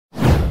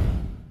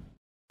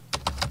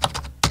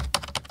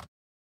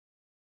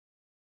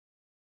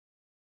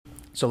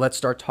So let's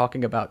start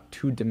talking about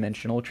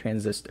two-dimensional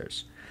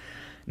transistors.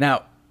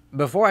 Now,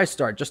 before I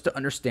start, just to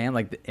understand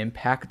like the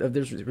impact of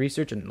this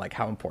research and like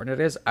how important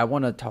it is, I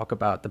want to talk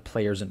about the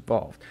players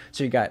involved.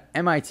 So you got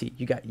MIT,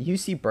 you got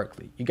UC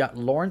Berkeley, you got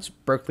Lawrence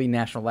Berkeley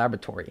National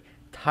Laboratory,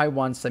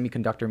 Taiwan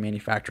Semiconductor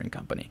Manufacturing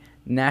Company,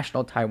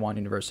 National Taiwan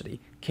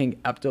University,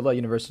 King Abdullah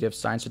University of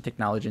Science and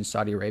Technology in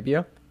Saudi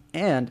Arabia,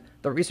 and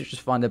the research is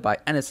funded by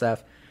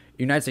NSF,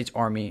 United States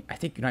Army, I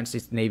think United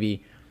States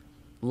Navy.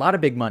 A lot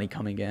of big money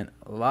coming in,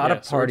 a lot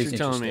of parties so what you're interested.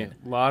 telling me,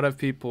 a lot of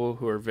people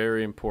who are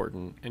very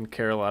important and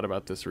care a lot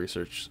about this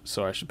research,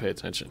 so I should pay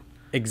attention.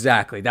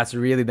 Exactly. That's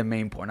really the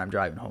main point I'm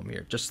driving home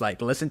here. Just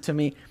like, listen to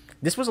me.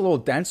 This was a little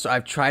dense, so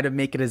I've tried to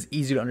make it as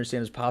easy to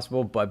understand as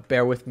possible, but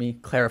bear with me,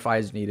 clarify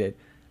as needed.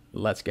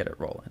 Let's get it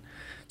rolling.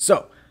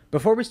 So,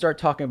 before we start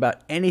talking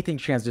about anything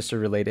transistor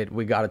related,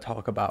 we got to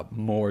talk about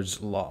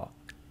Moore's Law.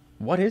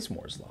 What is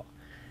Moore's Law?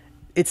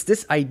 It's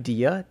this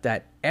idea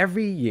that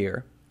every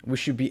year we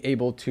should be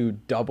able to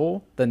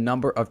double the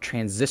number of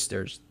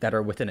transistors that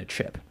are within a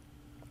chip.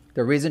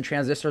 The reason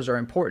transistors are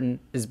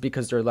important is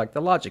because they're like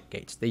the logic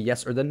gates, the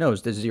yes or the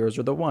no's, the zeros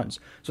or the ones.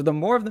 So the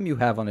more of them you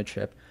have on a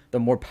chip, the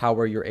more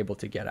power you're able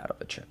to get out of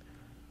a chip.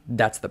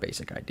 That's the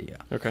basic idea.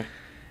 Okay.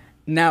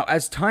 Now,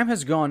 as time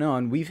has gone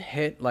on, we've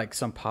hit like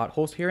some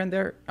potholes here and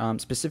there.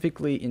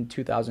 Specifically in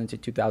 2000 to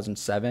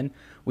 2007,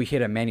 we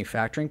hit a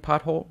manufacturing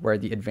pothole where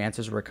the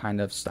advances were kind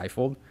of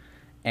stifled.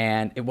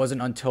 And it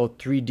wasn't until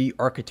 3D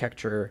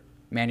architecture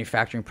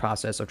manufacturing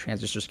process of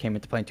transistors came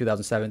into play in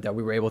 2007 that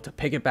we were able to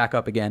pick it back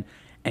up again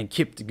and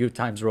keep the good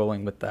times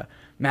rolling with the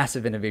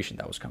massive innovation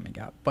that was coming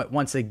out. But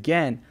once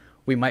again,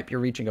 we might be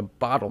reaching a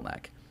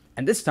bottleneck.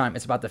 And this time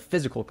it's about the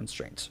physical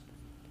constraints.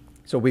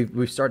 So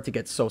we've started to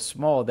get so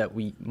small that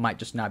we might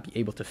just not be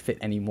able to fit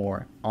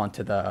anymore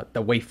onto the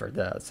wafer,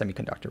 the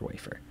semiconductor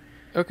wafer.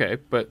 Okay,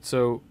 but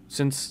so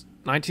since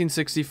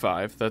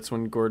 1965, that's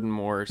when Gordon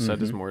Moore said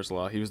his Moore's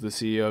Law. He was the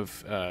CEO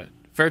of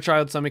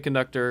Fairchild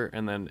Semiconductor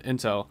and then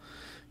Intel.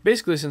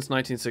 Basically, since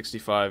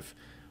 1965,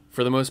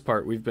 for the most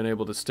part, we've been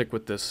able to stick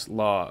with this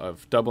law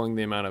of doubling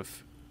the amount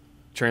of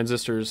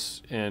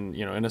transistors in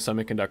a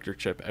semiconductor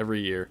chip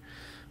every year.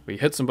 We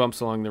hit some bumps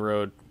along the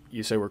road.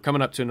 You say we're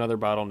coming up to another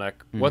bottleneck.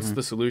 What's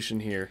the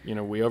solution here?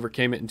 We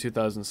overcame it in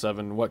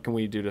 2007. What can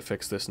we do to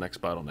fix this next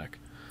bottleneck?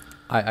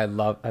 I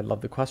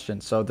love the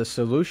question. So the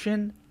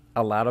solution,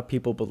 a lot of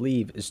people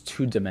believe, is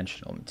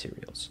two-dimensional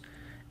materials.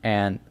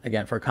 And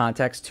again, for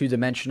context,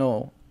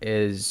 two-dimensional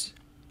is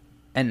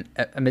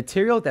a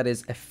material that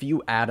is a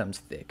few atoms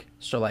thick.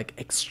 So like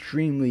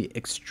extremely,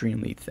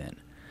 extremely thin.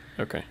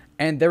 Okay.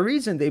 And the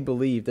reason they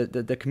believe, that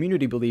the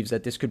community believes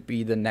that this could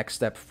be the next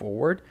step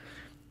forward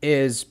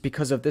is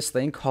because of this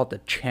thing called the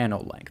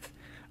channel length.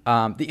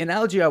 The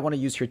analogy I want to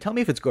use here, tell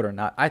me if it's good or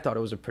not. I thought it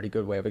was a pretty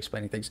good way of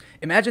explaining things.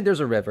 Imagine there's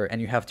a river and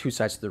you have two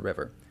sides to the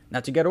river. Now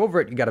to get over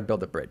it, you got to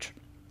build a bridge.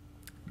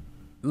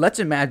 Let's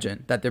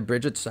imagine that the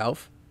bridge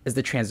itself is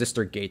the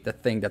transistor gate, the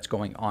thing that's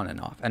going on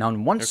and off. And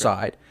on one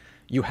side,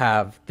 you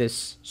have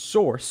this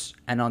source,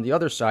 and on the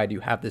other side, you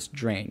have this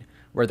drain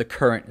where the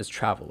current is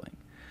traveling.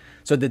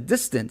 So the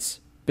distance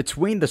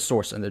between the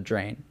source and the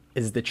drain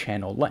is the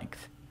channel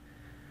length.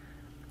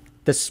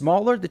 The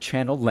smaller the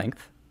channel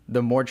length,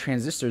 the more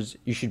transistors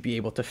you should be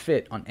able to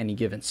fit on any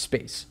given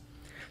space.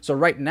 So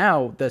right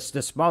now, the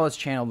smallest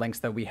channel lengths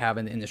that we have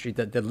in the industry,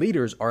 the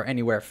leaders are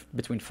anywhere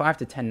between 5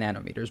 to 10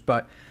 nanometers.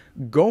 But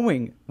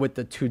going with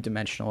the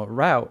two-dimensional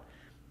route,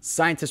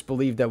 scientists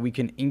believe that we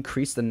can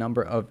increase the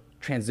number of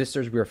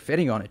transistors we are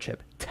fitting on a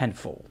chip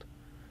tenfold.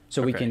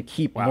 So we can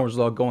keep Moore's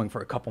Law going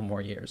for a couple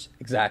more years.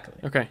 Exactly.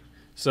 Okay.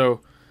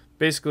 So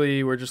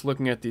basically, we're just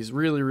looking at these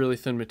really, really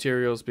thin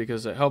materials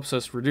because it helps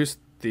us reduce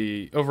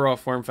the overall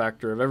form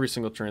factor of every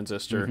single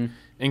transistor,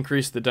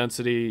 increase the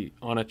density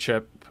on a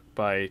chip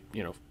by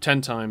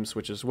 10 times,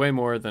 which is way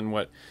more than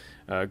what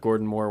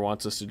Gordon Moore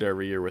wants us to do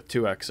every year with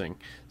 2xing.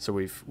 So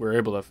we're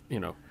able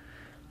to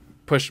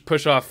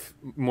push off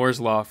Moore's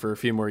Law for a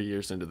few more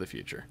years into the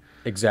future.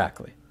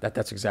 Exactly.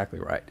 That's exactly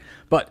right.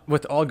 But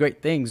with all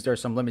great things, there are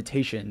some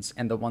limitations,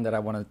 and the one that I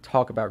want to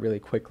talk about really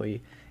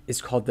quickly is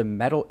called the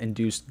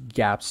metal-induced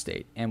gap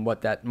state, and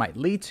what that might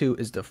lead to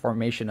is the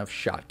formation of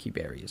Schottky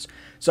barriers.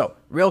 So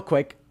real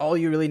quick, all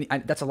you really need,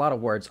 that's a lot of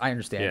words, I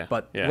understand,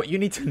 but what you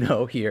need to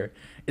know here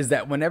is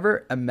that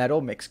whenever a metal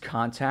makes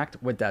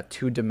contact with that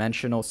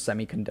two-dimensional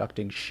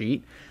semiconducting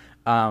sheet,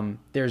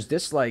 there's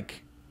this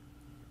like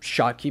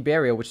Schottky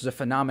barrier, which is a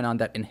phenomenon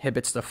that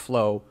inhibits the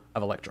flow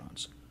of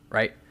electrons,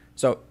 right?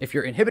 So if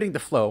you're inhibiting the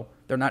flow,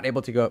 they're not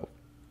able to go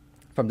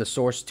from the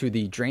source to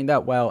the drain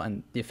that well,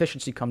 and the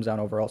efficiency comes down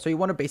overall. So you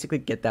want to basically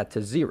get that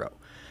to zero.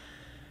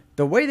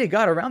 The way they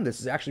got around this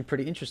is actually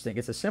pretty interesting.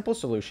 It's a simple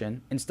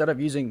solution. Instead of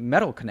using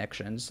metal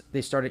connections,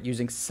 they started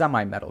using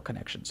semi-metal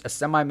connections. A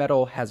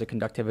semi-metal has a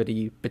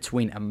conductivity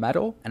between a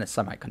metal and a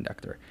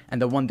semiconductor,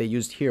 and the one they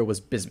used here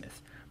was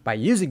bismuth. By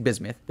using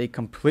bismuth, they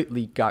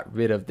completely got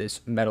rid of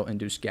this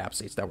metal-induced gap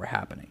states that were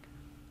happening.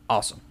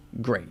 Awesome.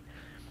 Great.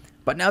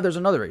 But now there's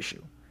another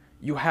issue.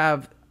 You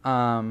have,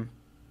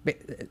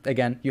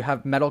 again, you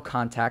have metal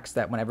contacts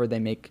that whenever they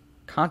make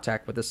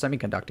contact with the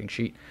semiconducting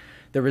sheet,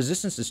 the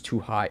resistance is too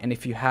high. And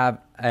if you have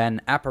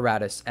an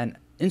apparatus, an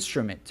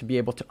instrument to be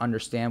able to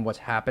understand what's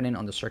happening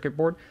on the circuit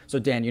board. So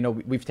Dan, you know,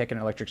 we've taken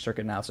electric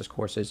circuit analysis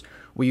courses.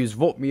 We use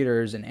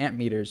voltmeters and amp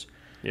meters.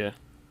 Yeah.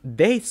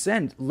 They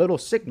send little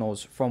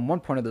signals from one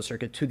point of the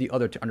circuit to the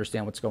other to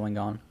understand what's going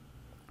on.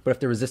 But if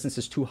the resistance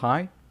is too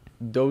high,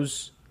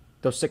 those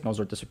signals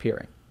are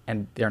disappearing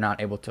and they're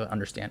not able to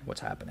understand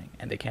what's happening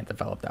and they can't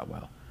develop that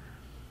well.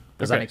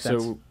 Does that make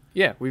sense? So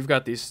yeah, we've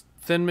got these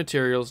thin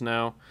materials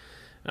now.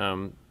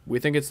 We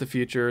think it's the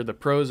future. The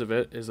pros of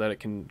it is that it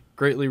can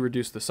greatly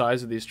reduce the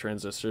size of these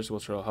transistors,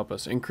 which will help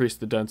us increase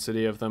the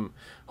density of them,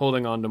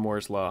 holding on to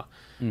Moore's law.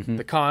 Mm-hmm.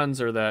 The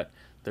cons are that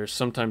there's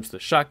sometimes the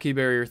Schottky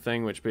barrier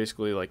thing, which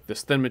basically like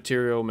this thin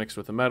material mixed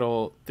with the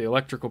metal, the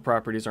electrical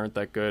properties aren't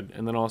that good.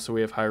 And then also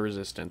we have high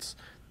resistance.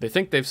 They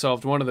think they've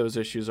solved one of those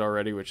issues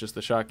already, which is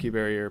the Schottky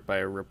barrier, by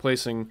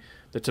replacing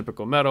the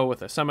typical metal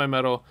with a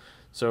semi-metal.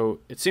 So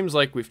it seems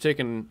like we've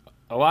taken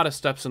a lot of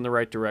steps in the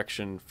right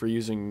direction for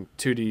using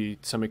 2D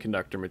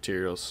semiconductor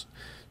materials.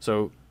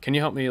 So can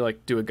you help me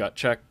like do a gut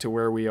check to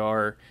where we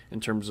are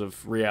in terms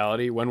of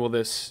reality? When will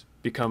this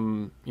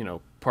become, you know,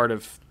 part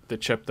of the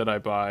chip that I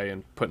buy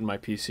and put in my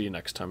PC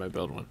next time I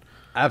build one?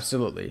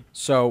 Absolutely.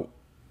 So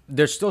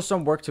there's still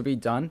some work to be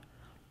done,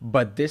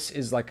 but this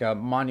is like a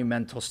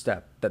monumental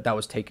step that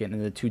was taken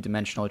in the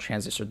two-dimensional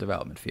transistor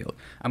development field.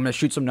 I'm going to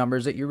shoot some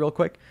numbers at you real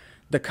quick.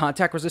 The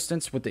contact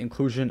resistance with the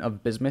inclusion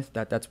of bismuth,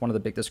 that's one of the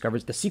big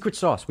discoveries. The secret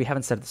sauce, we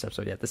haven't said this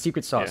episode yet, the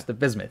secret sauce, the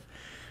bismuth,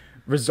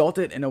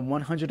 resulted in a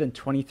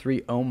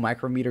 123 ohm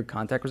micrometer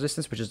contact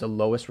resistance, which is the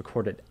lowest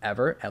recorded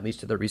ever, at least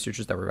to the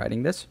researchers that were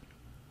writing this.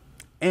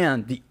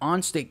 And the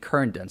on-state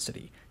current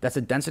density, that's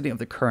the density of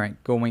the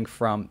current going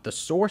from the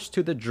source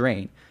to the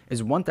drain,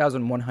 is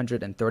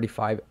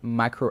 1,135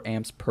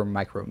 microamps per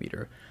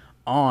micrometer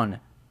on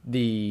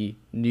the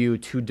new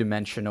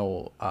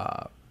two-dimensional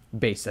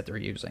base that they're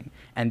using.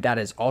 And that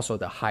is also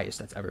the highest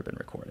that's ever been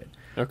recorded.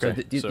 Okay.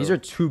 So these are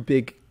two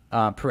big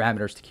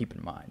parameters to keep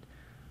in mind.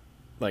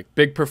 Like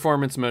big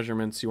performance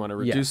measurements, you want to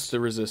reduce Yes. the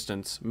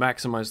resistance,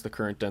 maximize the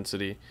current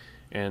density,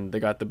 and they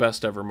got the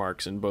best ever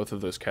marks in both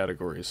of those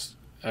categories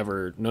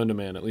ever known to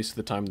man, at least at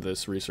the time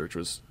this research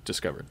was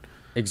discovered.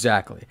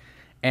 Exactly.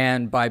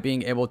 And by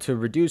being able to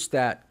reduce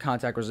that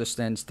contact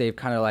resistance, they've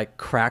kind of like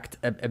cracked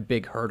a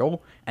big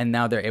hurdle. And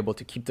now they're able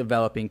to keep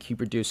developing, keep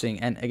reducing.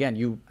 And again,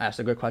 you asked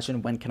a good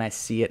question. When can I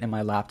see it in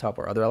my laptop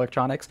or other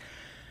electronics?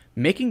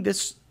 Making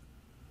this,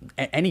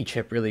 any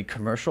chip really,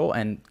 commercial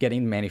and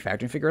getting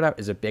manufacturing figured out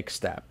is a big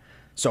step.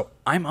 So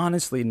I'm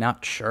honestly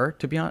not sure,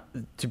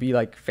 to be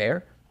like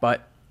fair,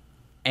 but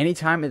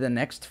anytime in the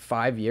next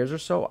 5 years or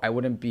so, I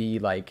wouldn't be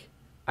like,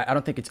 I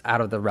don't think it's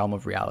out of the realm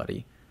of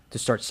reality to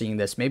start seeing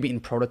this, maybe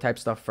in prototype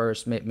stuff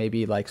first,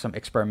 maybe like some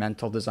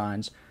experimental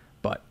designs,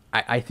 but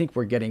I think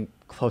we're getting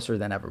closer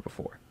than ever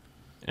before.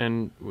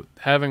 And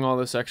having all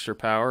this extra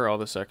power, all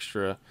this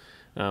extra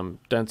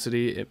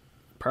density,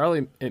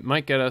 it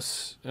might get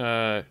us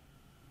a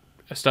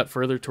step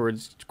further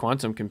towards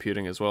quantum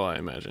computing as well, I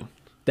imagine.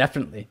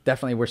 Definitely.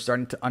 We're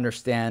starting to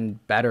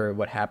understand better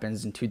what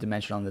happens in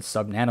two-dimensional on the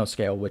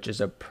sub-nanoscale, which is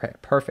a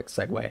perfect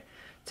segue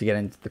to get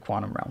into the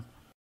quantum realm.